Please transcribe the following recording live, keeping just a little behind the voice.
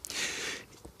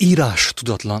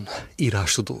Írástudatlan,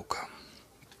 írástudók.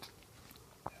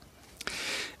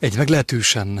 Egy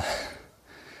meglehetősen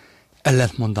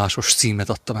ellentmondásos címet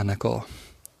adtam ennek a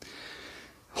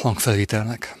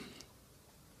hangfelvételnek.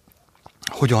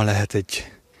 Hogyan lehet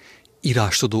egy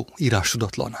írástudó,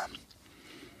 írástudatlan?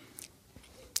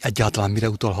 Egyáltalán mire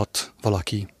utalhat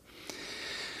valaki,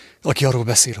 aki arról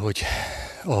beszél, hogy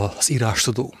az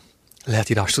írástudó lehet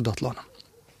írástudatlan?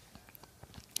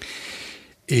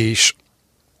 És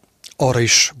arra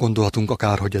is gondolhatunk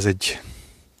akár, hogy ez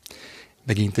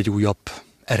megint egy újabb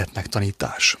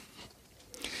eretmegtanítás,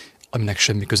 aminek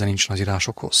semmi köze nincsen az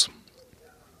írásokhoz.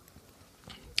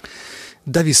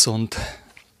 De viszont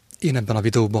én ebben a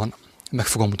videóban meg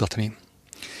fogom mutatni,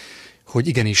 hogy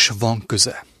igenis van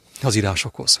köze az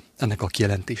írásokhoz, ennek a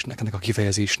kijelentésnek, ennek a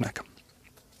kifejezésnek.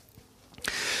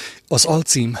 Az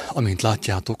alcím, amint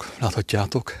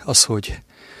láthatjátok, az,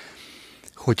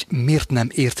 hogy miért nem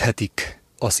érthetik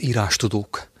az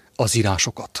írástudók az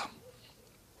írásokat.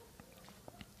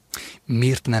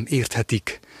 Miért nem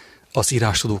érthetik az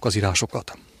írástudók az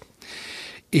írásokat?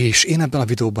 És én ebben a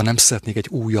videóban nem szeretnék egy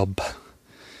újabb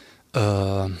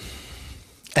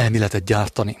elméletet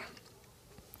gyártani,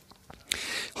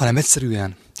 hanem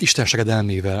egyszerűen Isten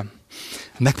segedelmével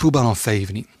megpróbálom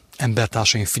felhívni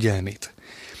embertársaim figyelmét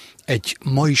egy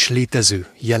ma is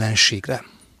létező jelenségre.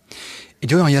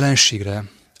 Egy olyan jelenségre,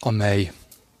 amely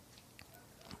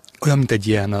olyan, mint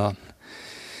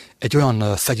egy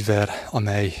olyan fegyver,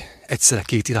 amely egyszerre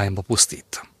két irányba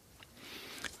pusztít.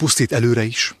 Pusztít előre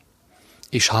is,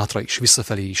 és hátra is,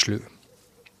 visszafelé is lő.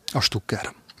 A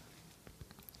stukker.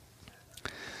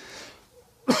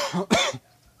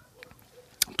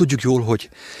 Tudjuk jól,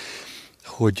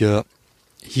 hogy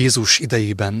Jézus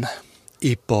idejében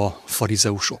épp a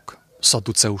farizeusok,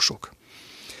 szadduceusok,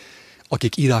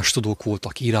 akik írástudók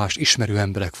voltak, írást ismerő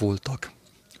emberek voltak,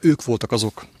 ők voltak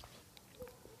azok,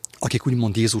 akik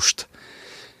úgymond Jézust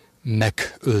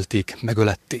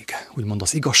megölették, úgymond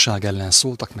az igazság ellen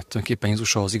szóltak, mert tulajdonképpen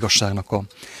Jézus az igazságnak a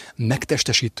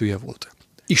megtestesítője volt.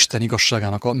 Isten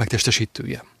igazságának a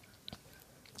megtestesítője.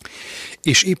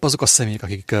 És épp azok a személyek,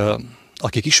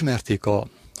 akik ismerték a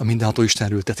mindenható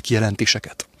Istenről tett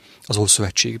kijelentéseket az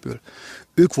Ószövetségből,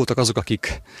 ők voltak azok,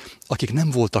 akik nem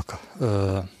voltak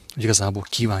igazából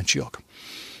kíváncsiak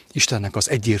Istennek az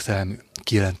egyértelmű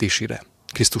kijelentésére,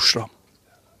 Krisztusra.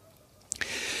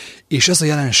 És ez a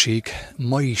jelenség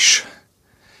ma is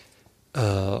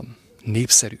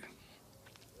népszerű.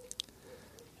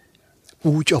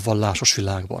 Úgy a vallásos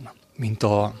világban, mint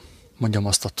a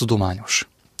tudományos,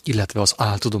 illetve az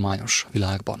áltudományos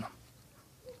világban.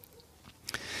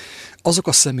 Azok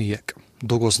a személyek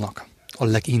dolgoznak a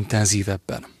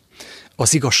legintenzívebben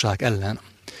az igazság ellen,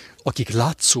 akik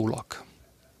látszólag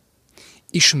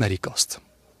ismerik azt,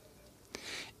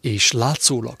 és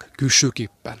látszólag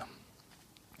külsőképpen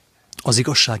az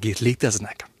igazságért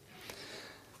léteznek,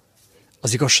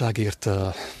 az igazságért,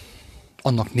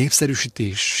 annak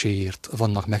népszerűsítéséért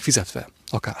vannak megfizetve,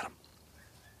 akár.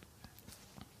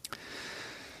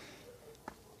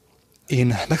 Én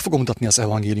meg fogom mutatni az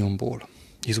evangéliumból,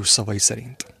 Jézus szavai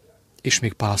szerint, és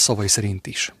még Pál szavai szerint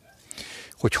is,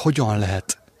 hogy hogyan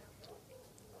lehet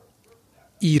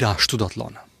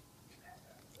írástudatlan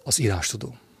az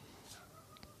írástudó.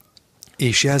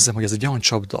 És jelzem, hogy ez egy olyan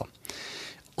csapda,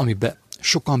 amiben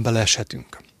sokan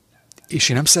beleeshetünk. És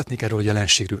én nem szeretnék erről a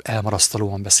jelenségről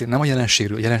elmarasztalóan beszélni. Nem a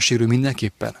jelenségről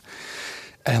mindenképpen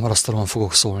elmarasztalóan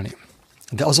fogok szólni.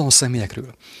 De azon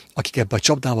személyekről, akik ebbe a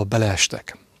csapdába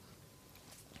beleestek,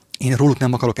 én róluk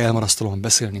nem akarok elmarasztalóan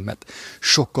beszélni, mert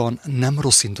sokan nem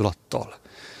rossz indulattal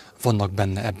vannak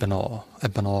benne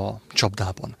ebben a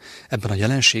csapdában, ebben a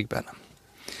jelenségben.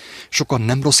 Sokan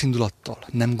nem rossz indulattal,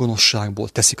 nem gonoszságból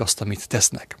teszik azt, amit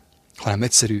tesznek, hanem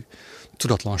egyszerű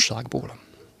tudatlanságból.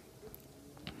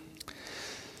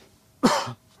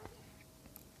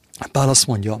 Pál azt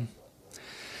mondja,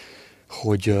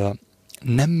 hogy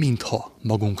nem mintha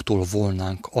magunktól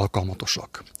volnánk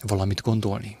alkalmatosak valamit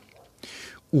gondolni,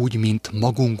 úgy, mint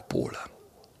magunkból.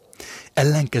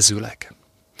 Ellenkezőleg,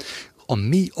 a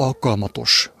mi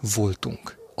alkalmatos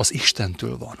voltunk, az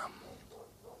Istentől van.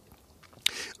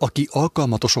 Aki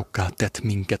alkalmatosokká tett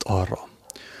minket arra,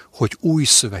 hogy új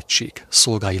szövetség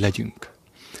szolgái legyünk.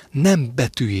 Nem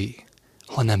betűjé,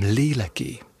 hanem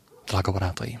léleké, drága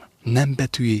barátaim. Nem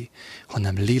betűjé,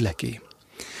 hanem léleké.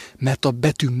 Mert a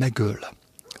betű megöl,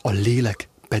 a lélek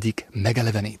pedig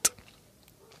megelevenít.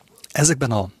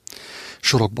 Ezekben a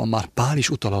sorokban már Pál is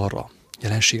utal arra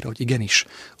jelenségre, hogy igenis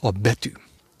a betű,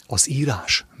 az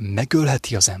írás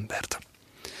megölheti az embert.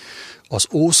 Az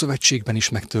Ószövetségben is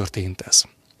megtörtént ez.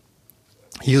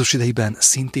 Jézus idejében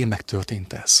szintén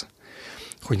megtörtént ez.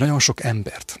 hogy nagyon sok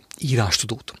embert,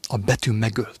 írástudót a betű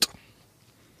megölt.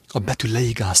 A betű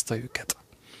leigázta őket.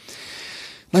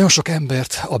 Nagyon sok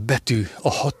embert a betű a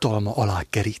hatalma alá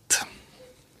kerít.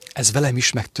 Ez velem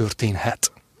is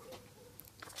megtörténhet.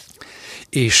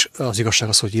 És az igazság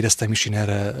az, hogy éreztem is én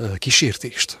erre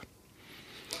kísértést,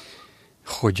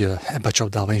 hogy ebbe a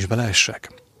csapdába is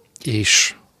beleessek.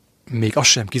 És még az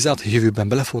sem kizárt, hogy jövőben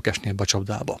bele fogok esni ebbe a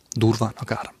csapdába. Durván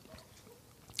akár.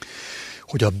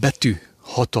 Hogy a betű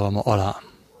hatalma alá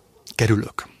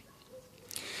kerülök.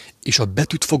 És a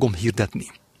betűt fogom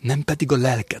hirdetni, nem pedig a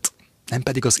lelket, nem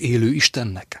pedig az élő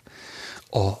Istennek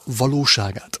a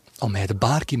valóságát, amelyet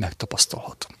bárki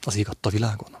megtapasztalhat az ég adta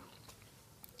világon.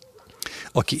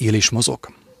 Aki él és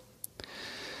mozog.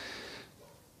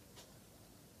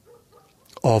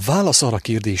 A válasz arra a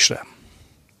kérdésre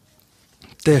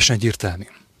teljesen egyértelmű.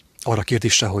 Arra a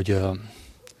kérdésre, hogy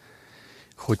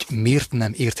miért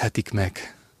nem érthetik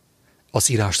meg az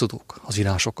írástudók, az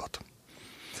írásokat.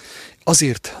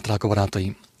 Azért, drága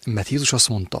barátaim, mert Jézus azt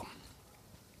mondta,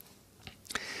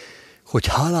 hogy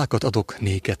hálákat adok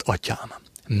néked, atyám,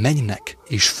 mennynek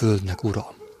és földnek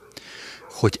ura,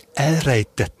 hogy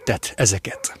elrejtetted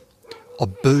ezeket a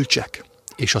bölcsek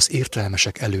és az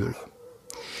értelmesek elől,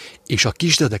 és a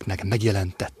kisdedeknek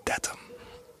megjelentetted.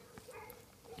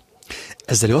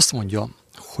 Ezzel ő azt mondja,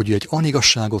 hogy egy olyan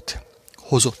igazságot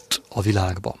hozott a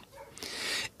világba.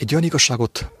 Egy olyan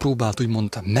igazságot próbált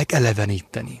úgymond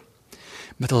megeleveníteni,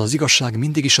 mert az igazság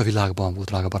mindig is a világban volt,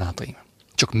 drága barátaim.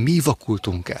 Csak mi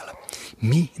vakultunk el.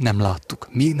 Mi nem láttuk,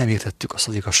 mi nem értettük azt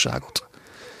az igazságot.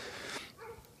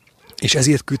 És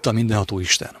ezért küldte a mindenható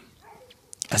Isten.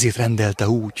 Ezért rendelte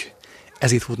úgy,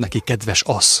 ezért volt neki kedves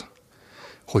az,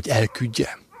 hogy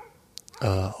elküldje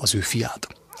az ő fiát,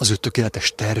 az ő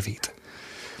tökéletes tervét.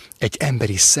 Egy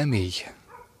emberi személy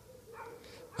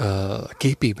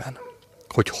képében,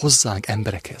 hogy hozzánk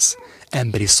emberekhez,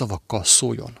 emberi szavakkal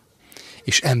szóljon,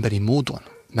 és emberi módon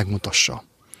megmutassa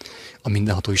a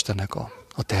mindenható Istennek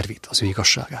a tervét, az ő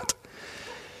igazságát.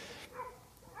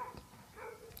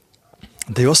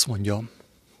 De ő azt mondja,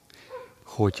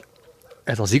 hogy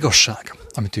ez az igazság,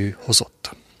 amit ő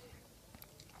hozott,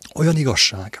 olyan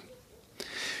igazság,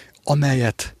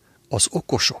 amelyet az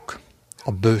okosok,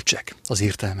 a bölcsek, az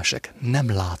értelmesek nem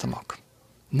látnak,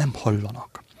 nem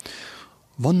hallanak.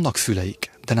 Vannak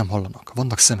füleik, de nem hallanak.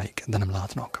 Vannak szemeik, de nem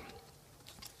látnak.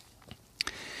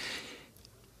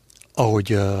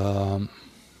 Ahogy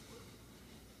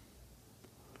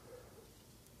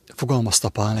fogalmazta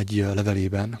Pál egy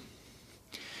levelében,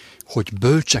 hogy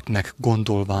bölcseknek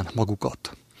gondolván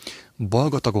magukat,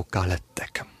 balgatagokká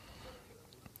lettek.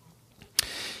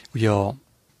 Ugye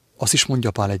azt is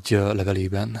mondja Pál egy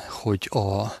levelében, hogy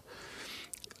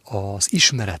az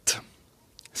ismeret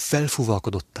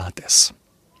felfúvalkodottá tesz,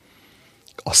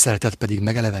 a szeretet pedig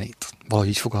megelevenít. Valahogy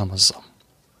így fogalmazza.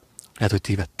 Lehet, hogy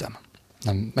tévedtem.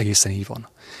 Nem egészen így van.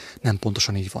 Nem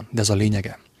pontosan így van. De ez a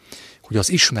lényege, hogy az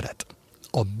ismeret,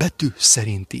 a betű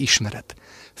szerinti ismeret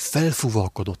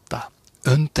felfúvalkodottá,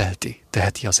 öntelté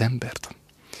teheti az embert,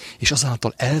 és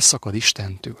azáltal elszakad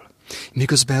Istentől.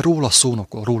 Miközben róla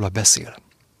szónokol, róla beszél.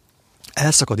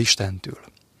 Elszakad Istentől,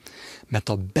 mert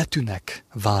a betűnek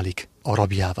válik a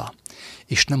rabjává,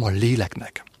 és nem a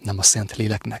léleknek, nem a szent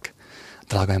léleknek,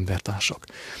 drága embertársak.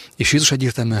 És Jézus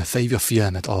egyértelműen felhívja a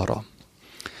figyelmet arra,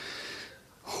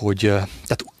 hogy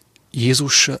tehát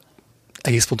Jézus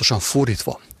egész pontosan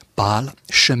fordítva, Pál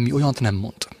semmi olyant nem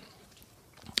mond,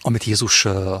 amit Jézus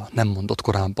nem mondott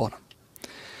korábban.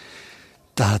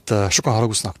 Tehát sokan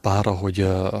haragudnak Pálra,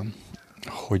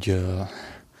 hogy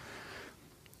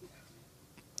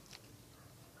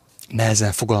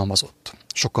nehezen fogalmazott.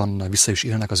 Sokan vissza is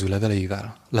írnak az ő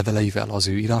leveleivel, az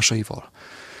ő írásaival,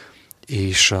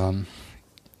 és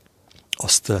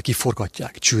azt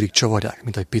kiforgatják, csűrik, csavarják,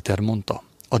 mint ahogy Péter mondta,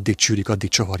 addig csűrik, addig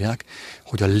csavarják,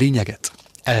 hogy a lényeget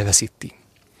elveszíti.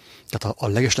 Tehát a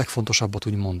legfontosabbat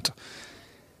úgymond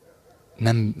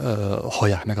nem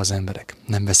hallják meg az emberek,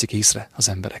 nem veszik észre az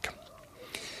emberek.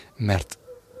 Mert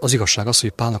az igazság az,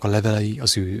 hogy Pálnak a levelei,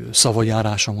 az ő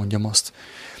szavajárása, mondjam azt,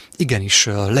 igenis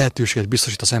lehetőséget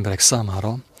biztosít az emberek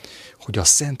számára, hogy a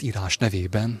Szent Írás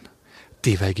nevében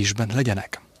tévelygisben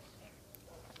legyenek.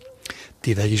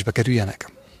 Tévelygisbe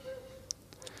kerüljenek.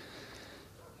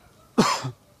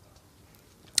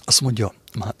 Azt mondja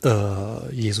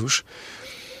Jézus,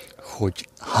 hogy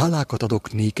hálákat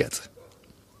adok néked,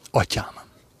 atyám,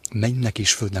 mennynek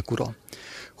és földnek ura,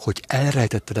 hogy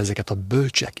elrejtetted ezeket a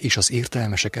bölcsek és az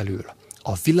értelmesek elől,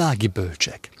 a világi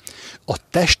bölcsek, a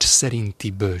test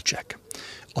szerinti bölcsek,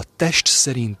 a test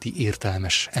szerinti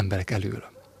értelmes emberek elől,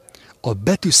 a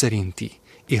betű szerinti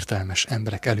értelmes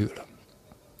emberek elől.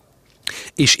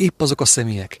 És épp azok a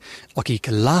személyek, akik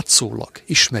látszólag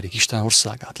ismerik Isten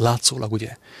országát, látszólag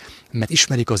ugye, mert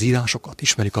ismerik az írásokat,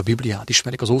 ismerik a Bibliát,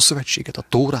 ismerik az Ószövetséget, a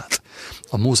Tórát,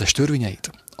 a Mózes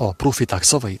törvényeit, a profiták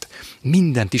szavait,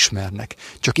 mindent ismernek,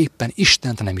 csak éppen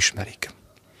Istent nem ismerik.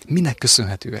 Minek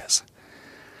köszönhető ez?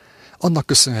 Annak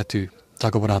köszönhető,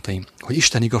 drága barátaim, hogy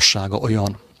Isten igazsága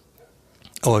olyan,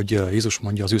 ahogy Jézus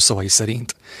mondja az ő szavai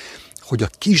szerint, hogy a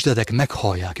kisdedek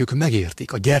meghallják, ők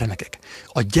megértik, a gyermekek.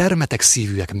 A gyermetek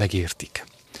szívűek megértik.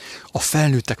 A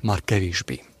felnőttek már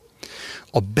kevésbé.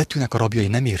 A betűnek a rabjai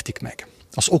nem értik meg.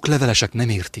 Az oklevelesek nem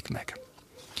értik meg.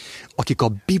 Akik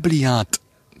a Bibliát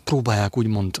próbálják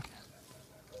úgymond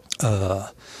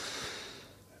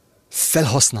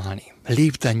felhasználni,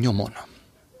 lépten nyomon,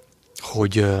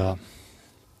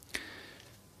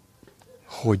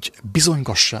 hogy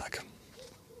bizonygassák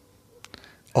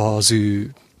az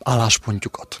ő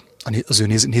álláspontjukat, az ő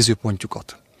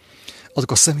nézőpontjukat.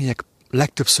 Azok a személyek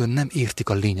legtöbbször nem értik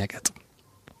a lényeget.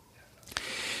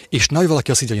 És nagy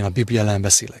valaki azt így, hogy én a Biblia ellen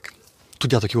beszélek.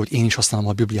 Tudjátok jó, hogy én is használom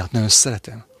a Bibliát, nagyon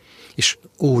szeretem. És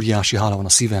óriási hála van a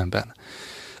szívemben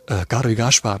Károly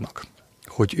Gáspárnak,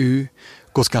 hogy ő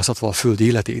kockáztatva a földi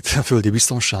életét, a földi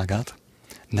biztonságát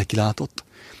nekilátott,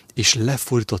 és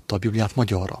lefordította a Bibliát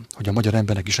magyarra, hogy a magyar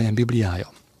embernek is legyen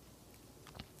Bibliája.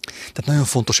 Tehát nagyon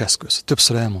fontos eszköz,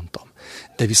 többször elmondtam,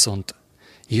 de viszont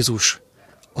Jézus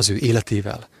az ő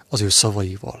életével, az ő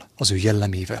szavaival, az ő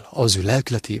jellemével, az ő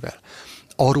lelkületével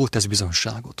arról tesz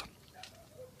bizonyságot,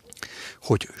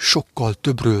 hogy sokkal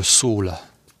többről szól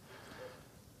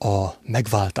a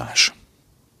megváltás,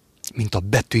 mint a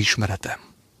betű ismerete.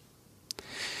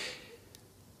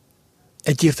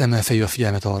 Egyértelműen felhívja a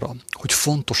figyelmet arra, hogy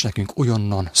fontos nekünk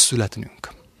olyannan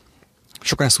születnünk.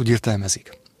 Sokan ezt úgy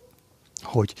értelmezik,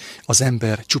 hogy az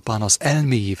ember csupán az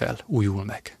elméjével újul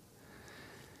meg.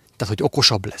 Tehát, hogy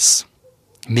okosabb lesz.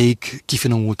 Még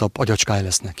kifinomultabb agyacskája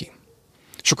lesz neki.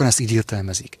 Sokan ezt így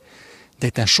értelmezik. De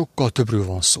itt sokkal többről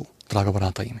van szó, drága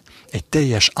barátaim. Egy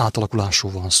teljes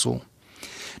átalakulásról van szó.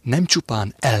 Nem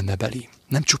csupán elmebeli,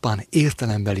 nem csupán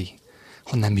értelembeli,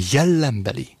 hanem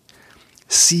jellembeli,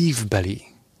 szívbeli,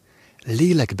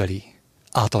 lélekbeli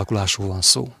átalakulásról van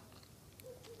szó.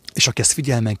 És aki ezt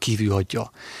figyelmen kívül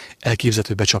hagyja,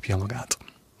 elképzelhető becsapja magát.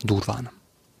 Durván.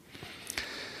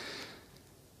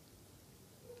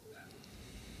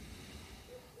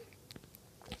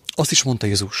 Azt is mondta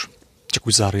Jézus, csak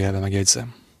úgy zárójelbe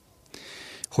megjegyzem,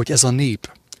 hogy ez a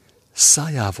nép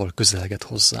szájával közelget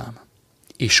hozzám,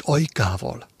 és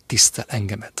ajkával tisztel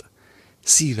engemet,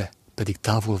 szíve pedig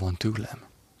távol van tőlem.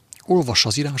 Olvassa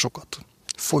az írásokat,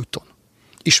 folyton,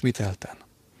 ismételten,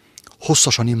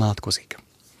 hosszasan imádkozik,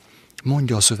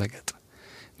 mondja a szöveget,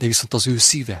 de viszont az ő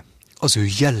szíve, az ő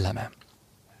jelleme,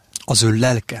 az ő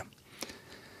lelke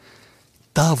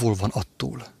távol van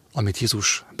attól, amit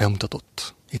Jézus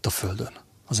bemutatott itt a földön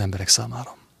az emberek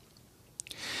számára.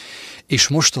 És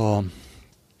most a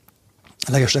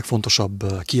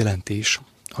legfontosabb kijelentés,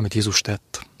 amit Jézus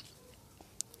tett,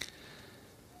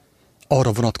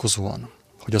 arra vonatkozóan,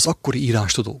 hogy az akkori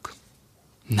írástudók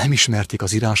nem ismerték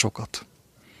az írásokat,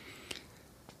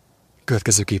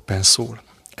 következőképpen szól.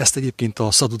 Ezt egyébként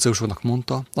a szadduceusoknak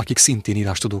mondta, akik szintén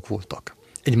írástudók voltak.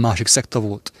 Egy másik szekta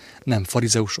volt, nem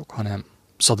farizeusok, hanem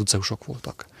szadduceusok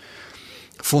voltak.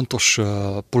 Fontos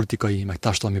politikai, meg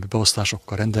társadalmi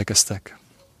beosztásokkal rendelkeztek.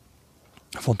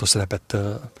 Fontos szerepet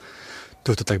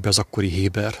töltöttek be az akkori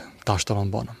héber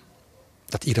társadalomban.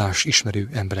 Tehát írás ismerő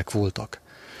emberek voltak.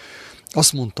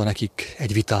 Azt mondta nekik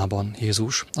egy vitában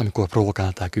Jézus, amikor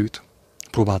provokálták őt,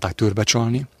 próbálták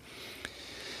törbecsalni,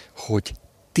 hogy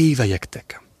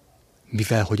tévelyektek,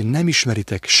 mivel hogy nem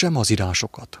ismeritek sem az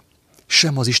írásokat,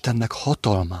 sem az Istennek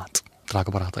hatalmát,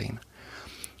 drága barátaim.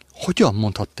 Hogyan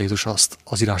mondhatta Jézus azt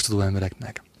az írástudó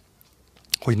embereknek,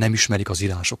 hogy nem ismerik az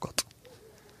írásokat?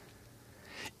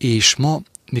 És ma,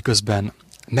 miközben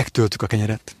megtöltük a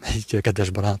kenyeret egy kedves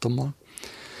barátommal,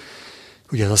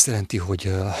 ugye ez azt jelenti,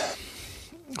 hogy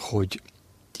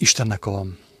Istennek a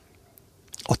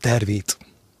tervét,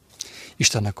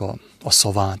 Istennek a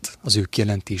szavát, az ő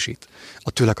kijelentését,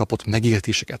 a tőle kapott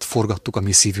megértéseket forgattuk a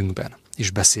mi szívünkben, és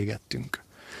beszélgettünk.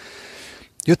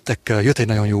 Jött egy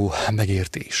nagyon jó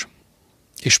megértés,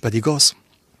 és pedig az,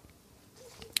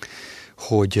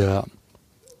 hogy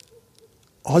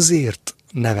azért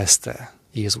nevezte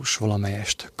Jézus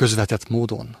valamelyest közvetett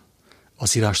módon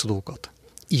az írástudókat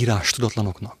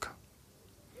írástudatlanoknak,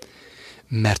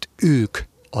 mert ők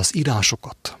az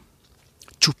írásokat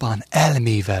csupán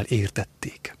elmével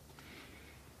értették.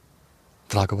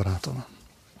 Drága barátom,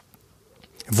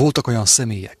 voltak olyan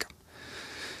személyek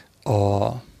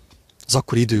az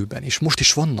akkori időkben, és most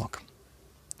is vannak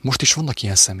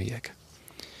ilyen személyek,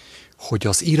 hogy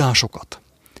az írásokat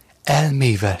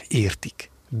elmével értik,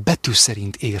 betű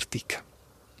szerint értik.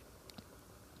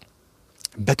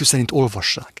 Betű szerint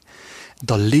olvassák,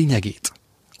 de a lényegét,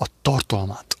 a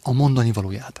tartalmát, a mondani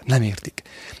valóját nem értik.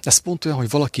 Ez pont olyan, hogy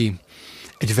valaki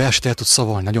egy verset el tud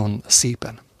szavalni nagyon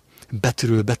szépen,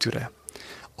 betűről betűre,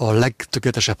 a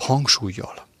legtökéletesebb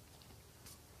hangsúlyjal,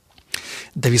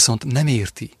 de viszont nem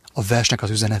érti a versnek az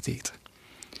üzenetét,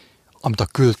 amit a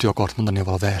költő akart mondani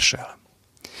a verssel.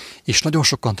 És nagyon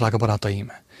sokan, drága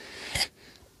barátaim,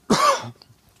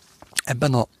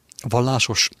 ebben a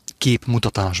vallásos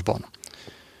képmutatásban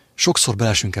sokszor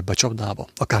belesünk ebbe a csapdába,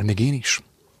 akár még én is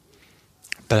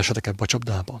belesetek ebbe a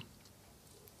csapdába,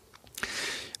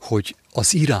 hogy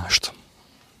az írást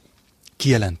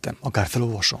kijelentem, akár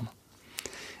felolvasom,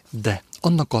 de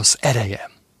annak az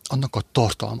ereje, annak a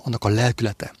tartalma, annak a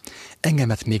lelkülete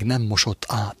engemet még nem mosott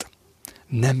át,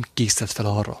 nem készített fel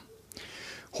arra,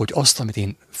 hogy azt, amit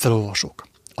én felolvasok,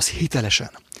 az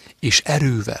hitelesen és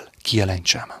erővel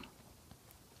kijelentsem.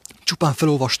 Csupán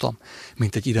felolvastam,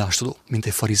 mint egy írástudó, mint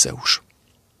egy farizeus.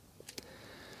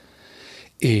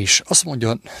 És azt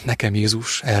mondja nekem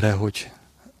Jézus erre, hogy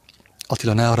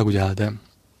Attila, ne haragudjál,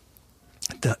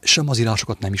 de sem az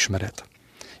írásokat nem ismered,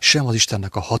 sem az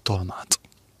Istennek a hatalmát.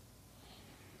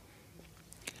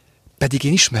 Pedig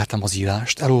én ismertem az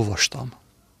írást, elolvastam,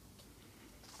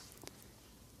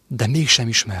 de mégsem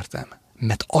ismertem,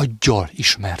 mert aggyal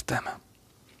ismertem.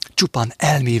 Csupán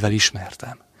elmével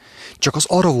ismertem. Csak az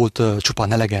arra volt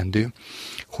csupán elegendő,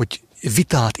 hogy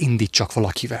vitát indítsak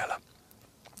valakivel,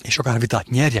 és akár vitát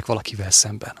nyerjek valakivel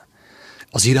szemben.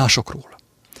 Az írásokról.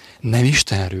 Nem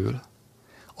Istenről,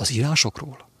 az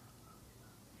írásokról.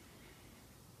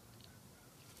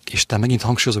 És te megint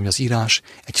hangsúlyozom, hogy az írás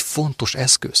egy fontos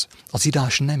eszköz. Az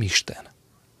írás nem Isten.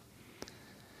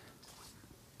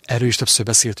 Erről is többször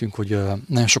beszéltünk, hogy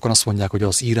nagyon sokan azt mondják, hogy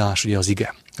az írás ugye az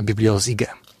ige. A Biblia az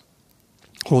ige.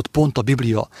 Holott pont a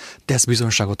Biblia tesz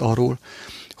bizonyságot arról,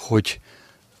 hogy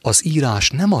az írás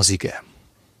nem az ige,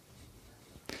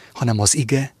 hanem az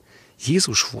ige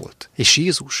Jézus volt. És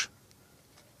Jézus,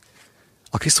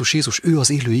 a Krisztus Jézus, ő az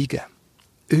élő ige.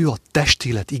 Ő a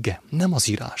testélet ige, nem az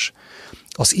írás.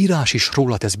 Az írás is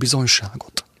róla tesz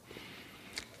bizonyságot.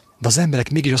 De az emberek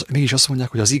mégis azt mondják,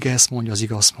 hogy az ige ezt mondja, az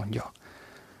ige azt mondja.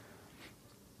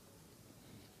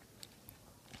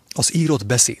 Az írott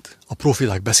beszéd, a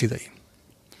proféták beszédei,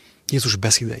 Jézus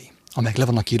beszédei, amelyek le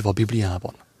vannak írva a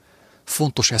Bibliában,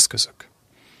 fontos eszközök.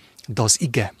 De az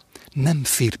ige nem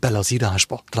fér bele az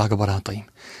írásba, drága barátaim.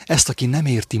 Ezt, aki nem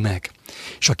érti meg,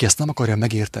 és aki ezt nem akarja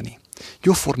megérteni,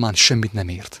 jóformán semmit nem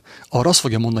ért. Arra azt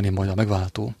fogja mondani majd a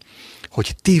megváltó,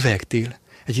 hogy tévegtél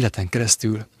egy életen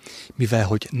keresztül, mivel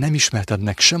hogy nem ismerted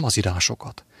meg sem az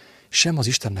írásokat, sem az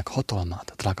Istennek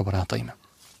hatalmát, drága barátaim.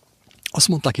 Azt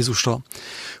mondták Jézusra,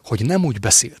 hogy nem úgy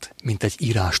beszélt, mint egy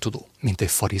írástudó, mint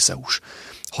egy farizeus,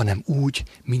 hanem úgy,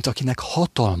 mint akinek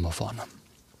hatalma van.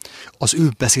 Az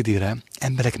ő beszédére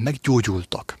emberek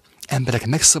meggyógyultak, emberek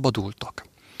megszabadultak,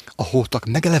 a holtak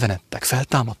megelevenedtek,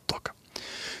 feltámadtak.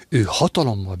 Ő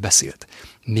hatalommal beszélt,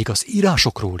 még az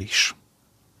írásokról is.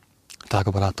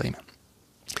 Drága barátaim,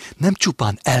 nem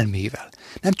csupán elmével,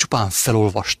 nem csupán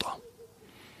felolvasta,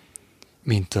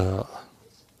 mint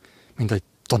egy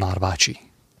tanárbácsi,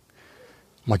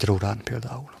 magyarórán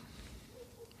például,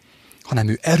 hanem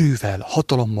ő erővel,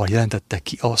 hatalommal jelentette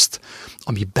ki azt,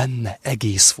 ami benne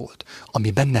egész volt,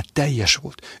 ami benne teljes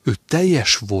volt. Ő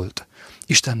teljes volt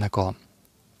Istennek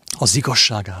az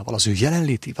igazságával, az ő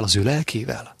jelenlétével, az ő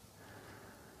lelkével.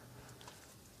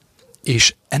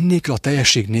 És ennélkül a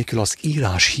teljesség nélkül az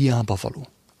írás hiába való.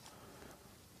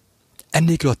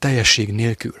 Ennélkül a teljesség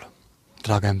nélkül,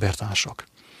 drága embertársak,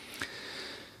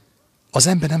 az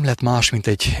ember nem lett más, mint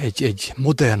egy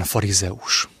modern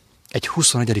farizeus, egy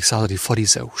 21. századi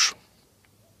farizeus,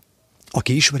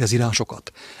 aki ismeri az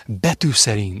írásokat, betű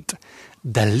szerint,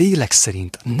 de lélek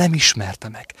szerint nem ismerte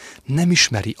meg, nem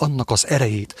ismeri annak az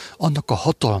erejét, annak a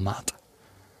hatalmát,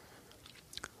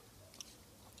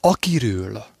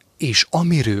 akiről és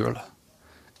amiről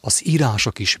az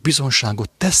írások is bizonyságot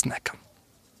tesznek.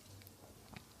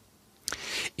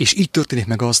 És így történik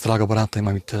meg az, drága barátaim,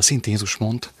 amit szintén Jézus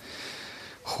mond,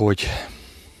 hogy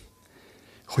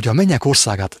a mennyek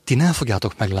országát ti nem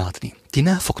fogjátok meglátni, ti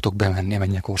nem fogtok bemenni a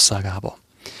mennyek országába.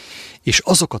 És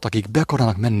azokat, akik be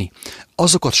akarnak menni,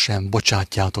 azokat sem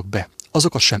bocsátjátok be,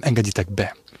 azokat sem engeditek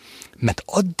be. Mert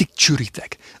addig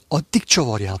csüritek, addig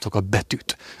csavarjátok a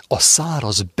betűt, a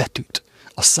száraz betűt,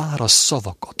 a száraz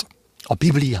szavakat a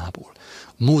Bibliából,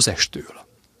 Mózestől,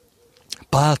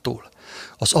 Páltól,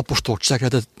 az apostolok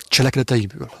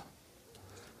cselekedeteiből,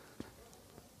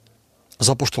 az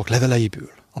apostolok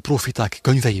leveleiből, a profiták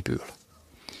könyveiből,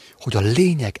 hogy a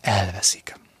lényeg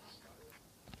elveszik.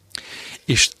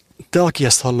 És te, aki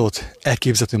ezt hallod,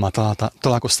 elképzelhető már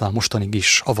találkoztál mostanig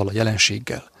is avval a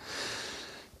jelenséggel,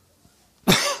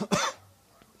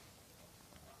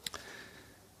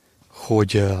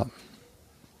 hogy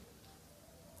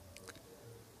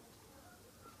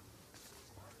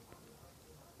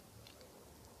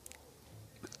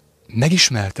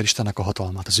megismerted Istennek a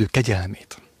hatalmát, az ő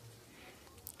kegyelmét.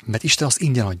 Mert Isten azt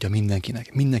ingyen adja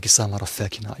mindenkinek, mindenki számára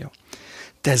felkínálja.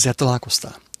 Te ezzel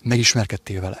találkoztál,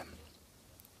 megismerkedtél vele.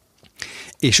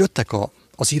 És jöttek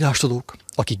az írástudók,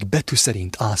 akik betű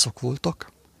szerint ászok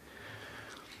voltak,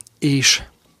 és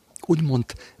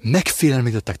úgymond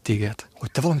megfélemlítettek téged,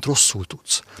 hogy te valamit rosszul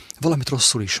tudsz, valamit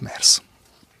rosszul ismersz.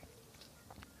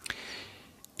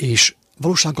 És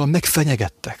valósággal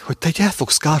megfenyegettek, hogy te egy el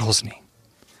fogsz kárhozni,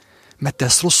 mert te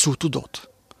ezt rosszul tudod.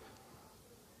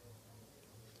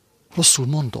 Rosszul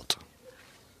mondod.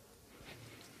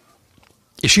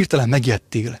 És hirtelen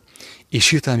megijedtél, és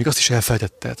hirtelen még azt is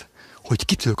elfelejtetted, hogy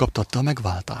kitől kaptad te a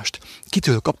megváltást,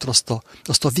 kitől kaptad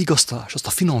azt a vigasztalást, azt a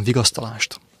finom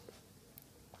vigasztalást,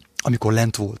 amikor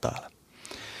lent voltál,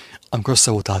 amikor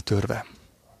össze voltál törve.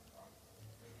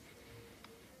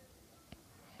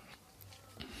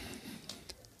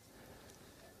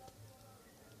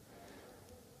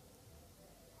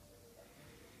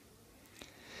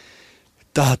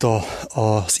 Tehát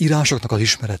az írásoknak az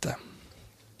ismerete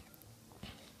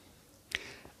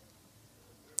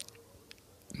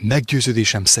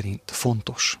meggyőződésem szerint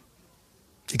fontos.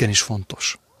 Igenis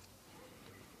fontos.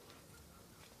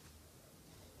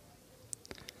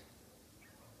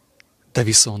 De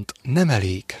viszont nem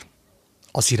elég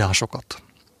az írásokat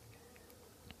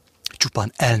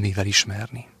csupán elmével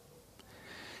ismerni.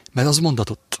 Mert az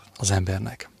mondatott az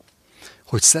embernek,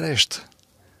 hogy szeresd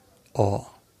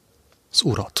az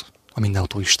Urat, a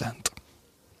mindenható Istent,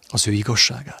 az ő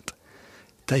igazságát,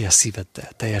 teljes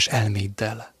szíveddel, teljes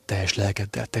elméddel, teljes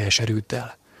lelkeddel, teljes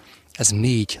erőddel. Ez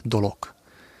 4 dolog.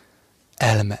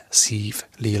 Elme, szív,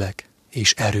 lélek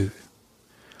és erő.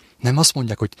 Nem azt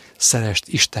mondják, hogy szeresd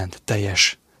Istent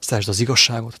szeresd az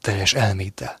igazságot teljes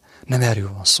elméddel. Nem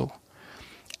erről van szó.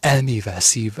 Elmével,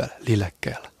 szívvel,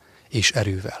 lélekkel és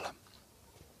erővel.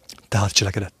 Tehát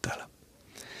cselekedettel.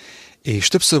 És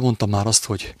többször mondtam már azt,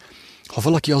 hogy ha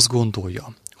valaki azt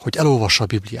gondolja, hogy elolvassa a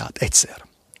Bibliát egyszer,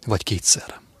 vagy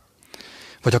 2-szer,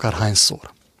 vagy akár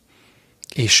hányszor,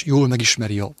 és jól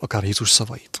megismeri akár Jézus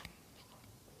szavait,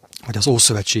 vagy az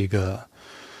Ószövetség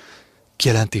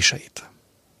kijelentéseit,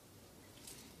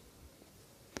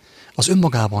 az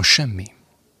önmagában semmi.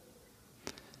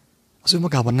 Az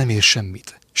önmagában nem ér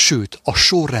semmit. Sőt, a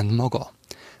sorrend maga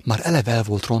már eleve el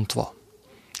volt rontva,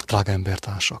 drága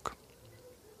embertársak.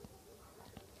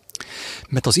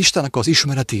 Mert az Istennek az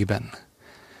ismeretében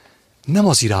nem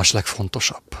az írás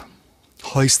legfontosabb.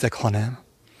 Ha hisztek, ha nem,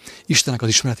 Istennek az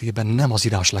ismeretében nem az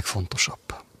írás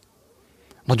legfontosabb.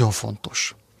 Nagyon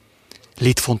fontos.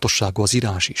 Létfontosságú az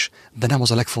írás is, de nem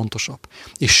az a legfontosabb.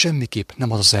 És semmiképp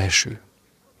nem az az első.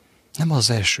 Nem az az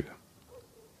első.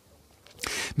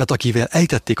 Mert akivel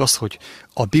ejtették azt, hogy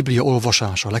a Biblia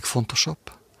olvasása a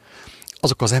legfontosabb,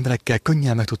 azok az emberekkel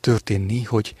könnyen meg tud történni,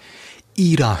 hogy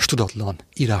írástudatlan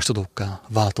írástudókká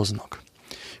változnak.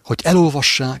 Hogy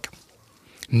elolvassák,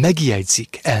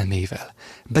 megjegyzik elmével,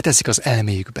 beteszik az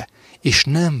elméjükbe, és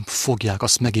nem fogják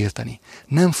azt megérteni,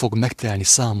 nem fog megtelni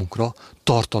számunkra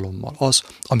tartalommal az,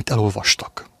 amit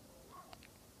elolvastak.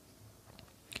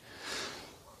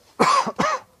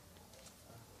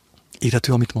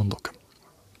 Érthető, amit mondok?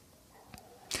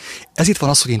 Ez itt van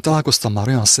az, hogy én találkoztam már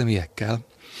olyan személyekkel,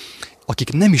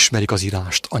 akik nem ismerik az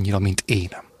írást annyira, mint én.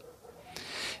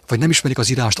 Vagy nem ismerik az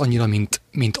írást annyira,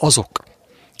 mint azok,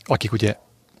 akik ugye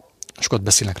sokat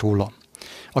beszélnek róla,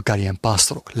 akár ilyen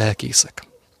pásztorok, lelkészek.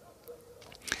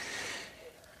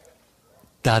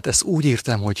 Tehát ezt úgy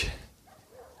értem, hogy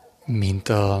mint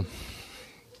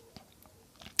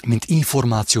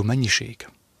információ mennyiség,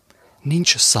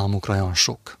 nincs számukra olyan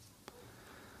sok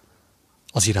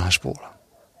az írásból,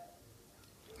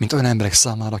 mint olyan emberek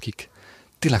számára, akik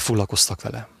tényleg foglalkoztak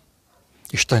vele,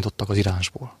 és tanítottak az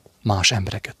írásból más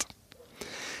embereket.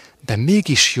 De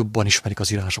mégis jobban ismerik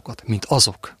az írásokat, mint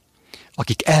azok,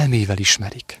 akik elmével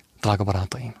ismerik, drága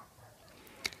barátaim.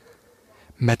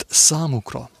 Mert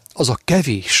számukra az a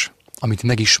kevés, amit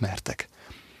megismertek,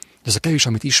 az a kevés,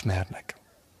 amit ismernek,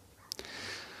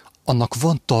 annak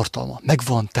van tartalma, meg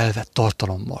van telve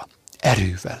tartalommal,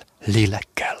 erővel,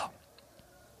 lélekkel.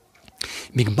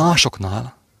 Míg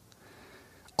másoknál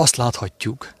azt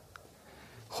láthatjuk,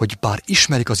 hogy bár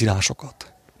ismerik az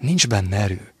írásokat, nincs benne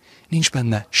erő, nincs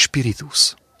benne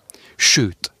spiritus.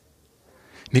 Sőt,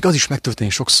 Még az is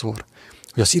megtörténik sokszor,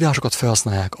 hogy az írásokat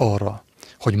felhasználják arra,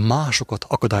 hogy másokat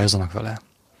akadályozzanak vele.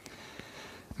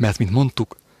 Mert, mint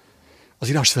mondtuk, az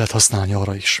írást fel lehet használni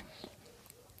arra is,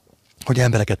 hogy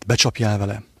embereket becsapjál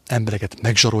vele, embereket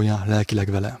megzsaroljál lelkileg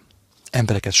vele,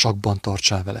 embereket sakkban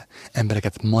tartsál vele,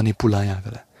 embereket manipuláljál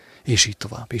vele, és így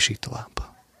tovább, és így tovább.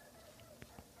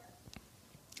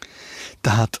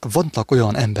 Tehát vannak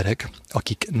olyan emberek,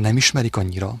 akik nem ismerik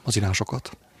annyira az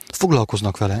írásokat,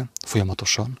 foglalkoznak vele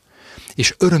folyamatosan,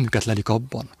 és örömüket lelik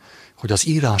abban, hogy az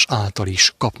írás által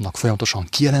is kapnak folyamatosan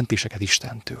kijelentéseket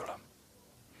Istentől.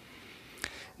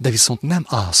 De viszont nem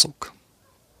ászok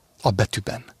a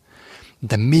betűben,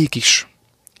 de mégis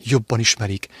jobban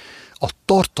ismerik a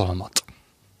tartalmat,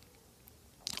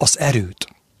 az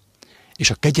erőt és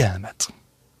a kegyelmet,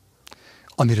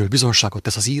 amiről bizonyságot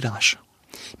tesz az írás,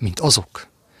 mint azok,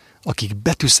 akik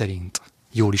betű szerint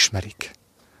jól ismerik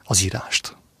az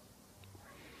írást.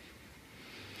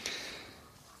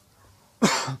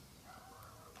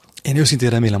 Én őszintén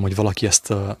remélem, hogy valaki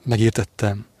ezt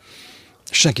megértette.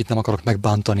 Senkit nem akarok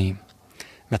megbántani,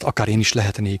 mert akár én is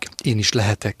lehetnék, én is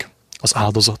lehetek az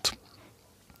áldozat,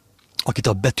 akit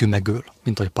a betű megöl,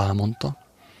 mint ahogy Pál mondta,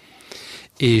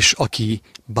 és aki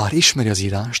bár ismeri az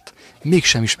írást,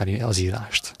 mégsem ismeri az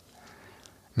írást.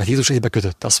 Mert Jézus egybe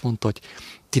kötötte, azt mondta, hogy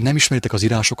ti nem ismeritek az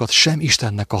írásokat, sem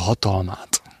Istennek a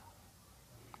hatalmát.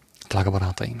 Drága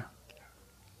barátaim!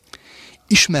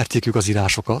 Ismerték ők az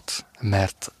írásokat,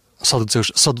 mert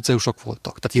szaduceusok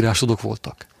voltak, tehát írástudók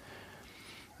voltak.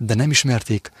 De nem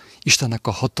ismerték Istennek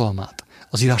a hatalmát,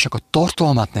 az írásnak a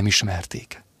tartalmát nem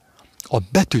ismerték. A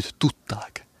betűt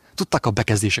tudták. Tudták a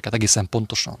bekezdéseket egészen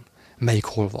pontosan, melyik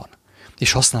hol van.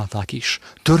 És használták is.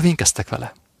 Törvénykeztek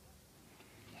vele.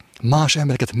 Más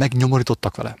embereket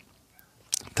megnyomorítottak vele.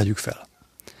 Tegyük fel.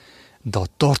 De a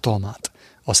tartalmát,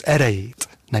 az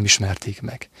erejét nem ismerték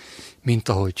meg. Mint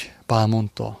ahogy Pál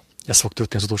mondta, ez fog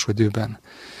történni az utolsó időben,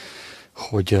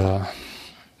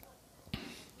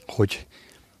 hogy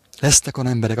lesznek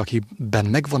olyan emberek, akikben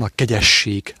megvan a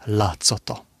kegyesség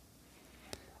látszata,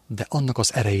 de annak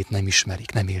az erejét nem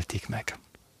ismerik, nem élték meg.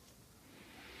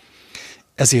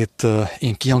 Ezért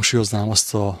én kihangsúlyoznám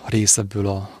azt a részt ebből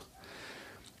a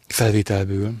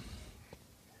felvételből,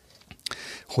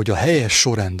 hogy a helyes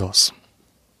sorrend az,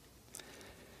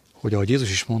 hogy ahogy Jézus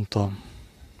is mondta,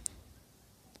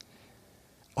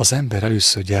 az ember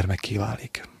először gyermekké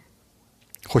válik.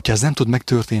 Hogyha ez nem tud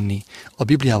megtörténni, a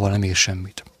Bibliával nem ér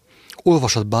semmit.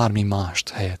 Olvashat bármi mást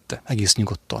helyette, egész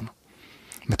nyugodtan.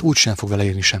 Mert úgysem fog vele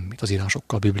érni semmit az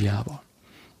írásokkal, a Bibliával.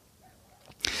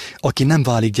 Aki nem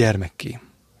válik gyermekké,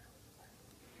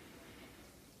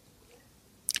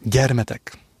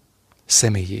 gyermetek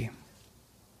személyé,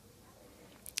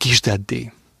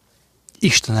 kisdeddé,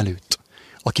 Isten előtt,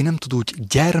 aki nem tud úgy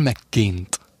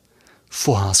gyermekként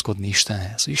fohászkodni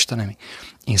Istenhez. Istenem,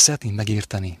 én szeretném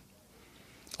megérteni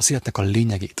az életnek a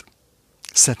lényegét.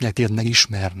 Szeretnélek téged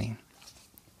megismerni.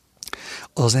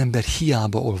 Az ember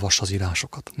hiába olvassa az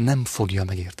írásokat, nem fogja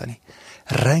megérteni.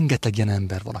 Rengeteg ilyen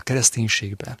ember van a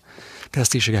kereszténységben,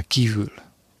 kereszténységen kívül,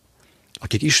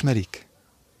 akik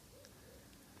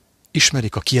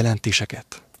ismerik a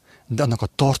kijelentéseket, de annak a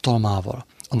tartalmával,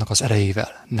 annak az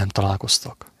erejével nem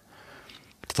találkoztak.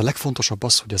 Tehát a legfontosabb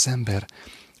az, hogy az ember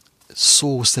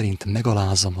szó szerint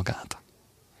megalázza magát,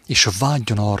 és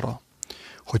vágyjon arra,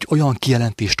 hogy olyan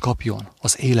kijelentést kapjon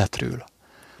az életről,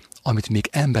 amit még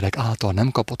emberek által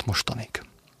nem kapott mostanig.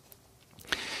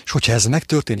 És hogyha ez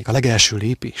megtörténik, a legelső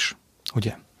lépés,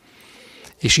 ugye?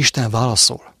 És Isten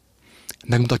válaszol,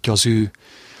 megmutatja az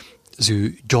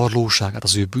ő gyarlóságát,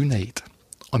 az ő bűneit,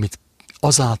 amit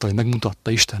azáltal, hogy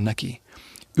megmutatta Isten neki,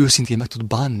 őszintén meg tud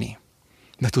bánni,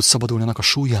 meg tud szabadulni annak a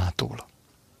súlyától.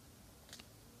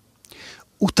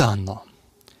 Utána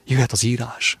jöhet az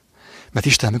írás, mert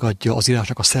Isten megadja az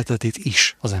írásnak a szeretetét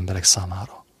is az emberek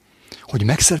számára. Hogy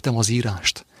megszeretem az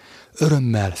írást,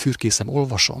 örömmel, fürkészem,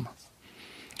 olvasom,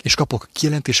 és kapok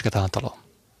kijelentéseket általa,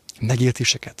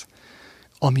 megértéseket,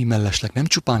 ami mellesleg nem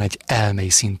csupán egy elmei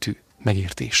szintű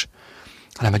megértés,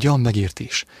 hanem egy olyan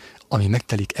megértés, ami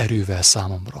megtelik erővel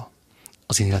számomra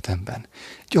az én életemben.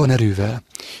 Egy olyan erővel,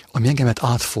 ami engemet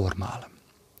átformál.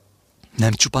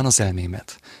 Nem csupán az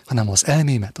elmémet, hanem az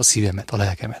elmémet, a szívemet, a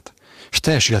lelkemet, és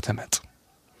teljes életemet.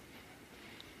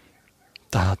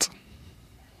 Tehát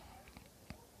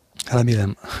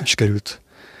remélem, sikerült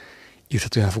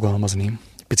érthetően fogalmazni,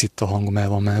 picit a hangom el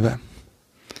van melve.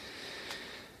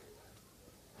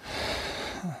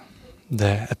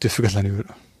 De ettől függetlenül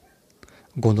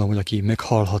gondolom, hogy aki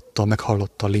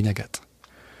meghallotta a lényeget,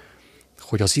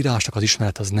 hogy az írásnak az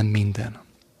ismeret az nem minden,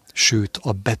 sőt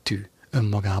a betű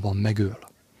önmagában megöl,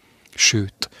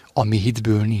 Sőt, ami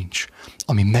hitből nincs,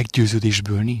 ami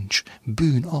meggyőződésből nincs,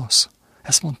 bűn az.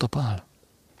 Ezt mondta Pál.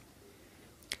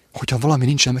 Hogyha valami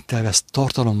nincsen megtelve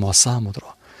tartalommal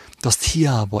számodra, de azt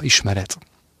hiába ismered,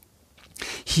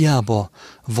 hiába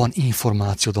van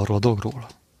információd arról a dologról,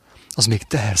 az még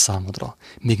teher számodra.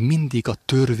 Még mindig a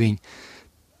törvény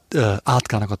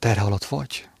átkának a terhe alatt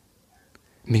vagy.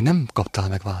 Még nem kaptál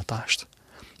megváltást.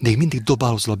 Még mindig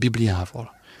dobálozol a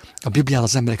Bibliával. A Bibliát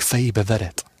az emberek fejébe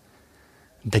vered.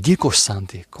 De gyilkos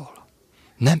szándékkal.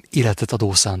 Nem életet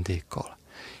adó szándékkal.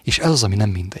 És ez az, ami nem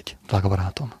mindegy, drága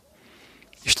barátom.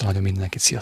 Isten áldja mindenkit, sziasztok!